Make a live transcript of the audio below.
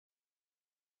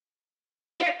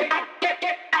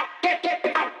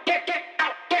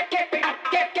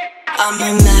I'm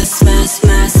a mess, mess,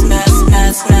 mess, mess,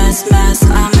 mess, mess, mess.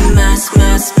 I'm a mess,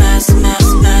 mess, mess,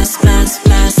 mess, mess, mess,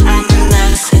 mess. I'm a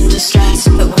mess in distress,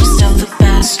 but we're still the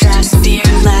best. Stress,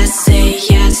 fearless, say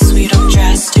yes. We don't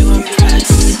dress to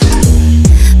impress.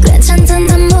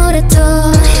 괜찮단다 뭐래도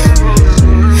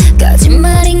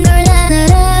거짓말인 걸 난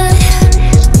알아.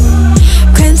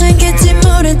 괜찮겠지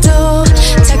뭐래도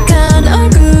착한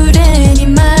얼굴에 네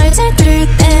말 잘 들을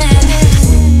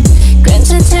땐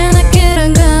괜찮잖아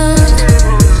그런 건.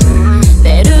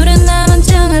 내 룰은 나만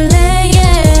정할래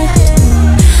yeah.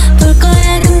 볼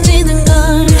거야 금지는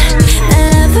걸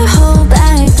Never hold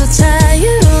back 더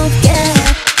자유롭게.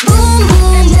 Boom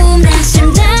boom boom 내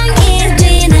심장이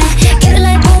뛰네. Get it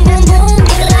like boom boom boom.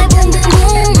 Get it like boom boom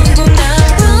boom.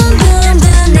 Boom boom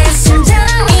boom 내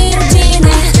심장이 뛰네.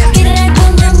 Get it like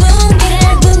boom boom boom. Get it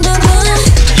like boom boom boom.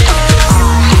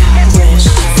 I wish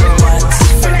for what's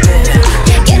forbidden.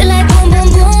 Get it like boom boom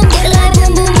boom. Get it like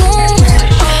boom boom boom.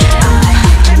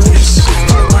 I wish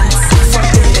for what's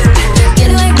forbidden. Get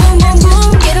it like boom boom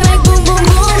boom. Get it like boom boom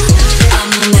boom. I'm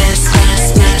a mess, mess,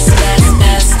 mess, mess,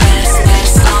 mess, mess,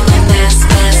 mess. I'm a mess,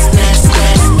 mess, mess,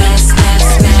 mess, mess, mess,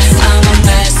 mess. I'm a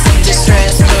mess in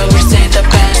distress, but we say the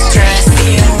best. Dress,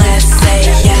 fearless, say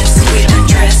yes. We don't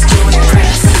dress to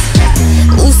impress.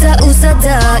 웃어 더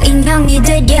인형이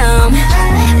되렴.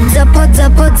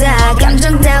 덮어 다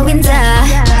감정 따윈 다.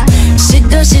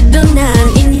 시도 난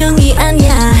인형이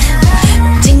아니야.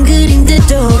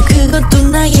 찡그린데도 그것도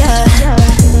나야.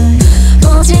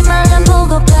 보지 마